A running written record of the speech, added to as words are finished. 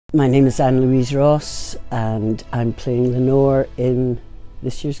My name is Annie Louise Ross and I'm playing Lenore in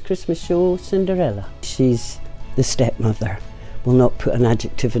this year's Christmas show, Cinderella. She's the stepmother. We'll not put an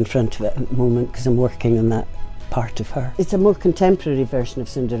adjective in front of it at the moment because I'm working on that part of her. It's a more contemporary version of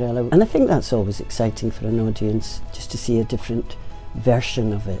Cinderella, and I think that's always exciting for an audience, just to see a different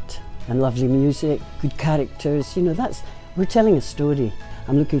version of it. And lovely music, good characters, you know, we're telling a story.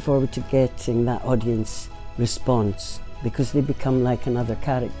 I'm looking forward to getting that audience response because they become like another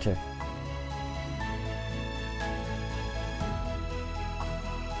character.